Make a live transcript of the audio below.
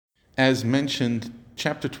As mentioned,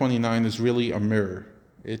 chapter 29 is really a mirror.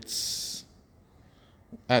 It's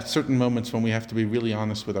at certain moments when we have to be really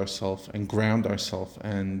honest with ourselves and ground ourselves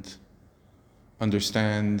and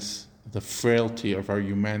understand the frailty of our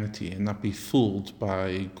humanity and not be fooled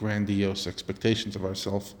by grandiose expectations of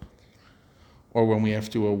ourselves, or when we have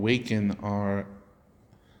to awaken our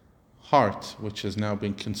heart, which has now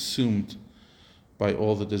been consumed by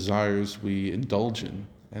all the desires we indulge in,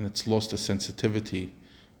 and it's lost a sensitivity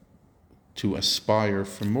to aspire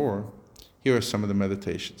for more. Here are some of the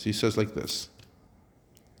meditations. He says like this.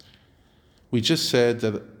 We just said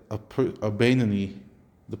that a Beinoni,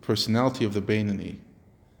 the personality of the Beinoni,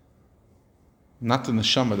 not the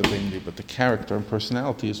neshama of the Beinoni, but the character and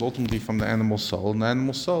personality, is ultimately from the animal soul, and the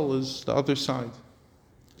animal soul is the other side.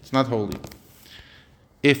 It's not holy.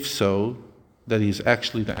 If so, that he is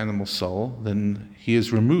actually the animal soul, then he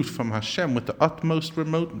is removed from Hashem with the utmost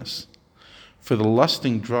remoteness. For the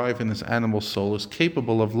lusting drive in his animal soul is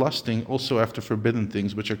capable of lusting also after forbidden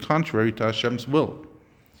things which are contrary to Hashem's will.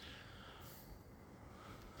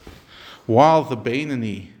 While the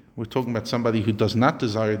Beinoni, we're talking about somebody who does not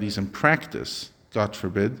desire these in practice, God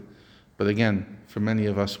forbid, but again, for many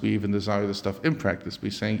of us, we even desire the stuff in practice.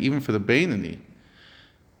 We're saying even for the Beinoni,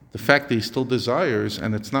 the fact that he still desires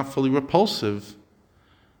and it's not fully repulsive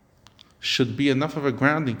should be enough of a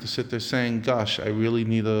grounding to sit there saying, gosh, I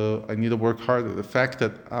need to work harder. The fact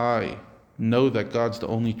that I know that God's the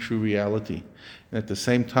only true reality, and at the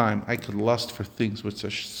same time I could lust for things which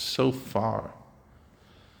are so far,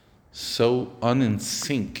 so in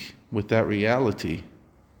sync with that reality,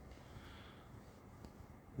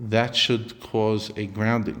 that should cause a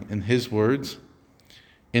grounding. In his words,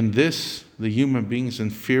 in this, the human being is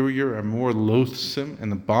inferior and more loathsome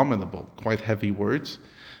and abominable, quite heavy words,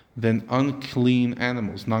 than unclean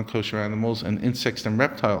animals, non-kosher animals, and insects and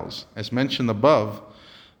reptiles. As mentioned above,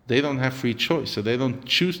 they don't have free choice, so they don't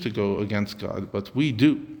choose to go against God, but we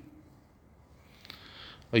do.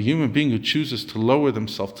 A human being who chooses to lower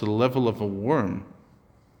themselves to the level of a worm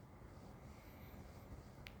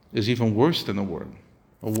is even worse than a worm.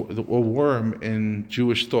 A worm in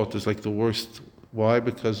Jewish thought is like the worst. Why?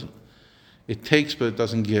 Because it takes but it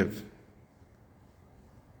doesn't give.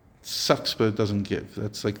 It sucks but it doesn't give.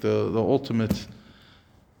 That's like the ultimate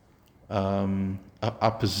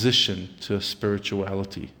opposition to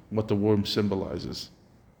spirituality, what the worm symbolizes.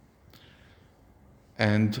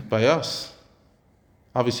 And by us,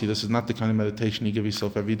 obviously this is not the kind of meditation you give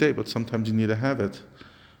yourself every day, but sometimes you need to have it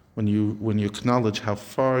when you acknowledge how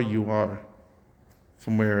far you are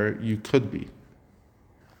from where you could be.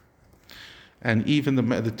 And even the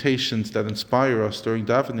meditations that inspire us during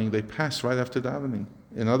davening, they pass right after davening.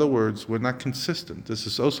 In other words, we're not consistent. This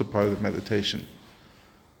is also part of the meditation.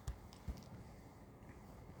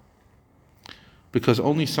 Because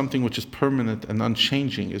only something which is permanent and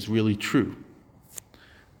unchanging is really true.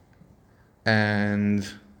 And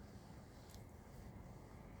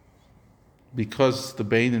because the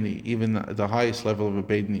Beinoni, even the highest level of a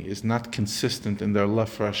Beinoni, is not consistent in their love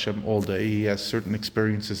for Hashem all day, he has certain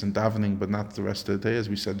experiences in davening, but not the rest of the day, as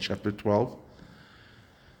we said in chapter 12.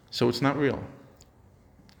 So it's not real.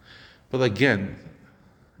 But again,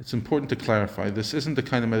 it's important to clarify, this isn't the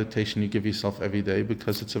kind of meditation you give yourself every day,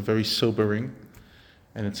 because it's a very sobering,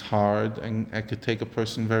 and it's hard, and it could take a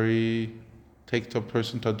person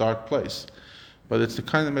to a dark place. But it's the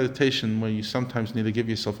kind of meditation where you sometimes need to give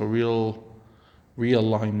yourself a real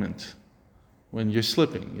realignment when you're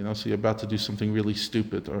slipping, so you're about to do something really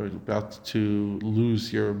stupid, or about to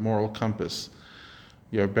lose your moral compass.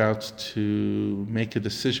 You're about to make a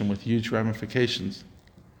decision with huge ramifications.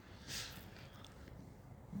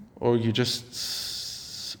 Or you're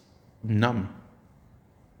just numb.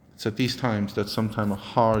 It's at these times that sometimes a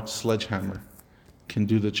hard sledgehammer can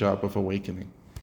do the job of awakening.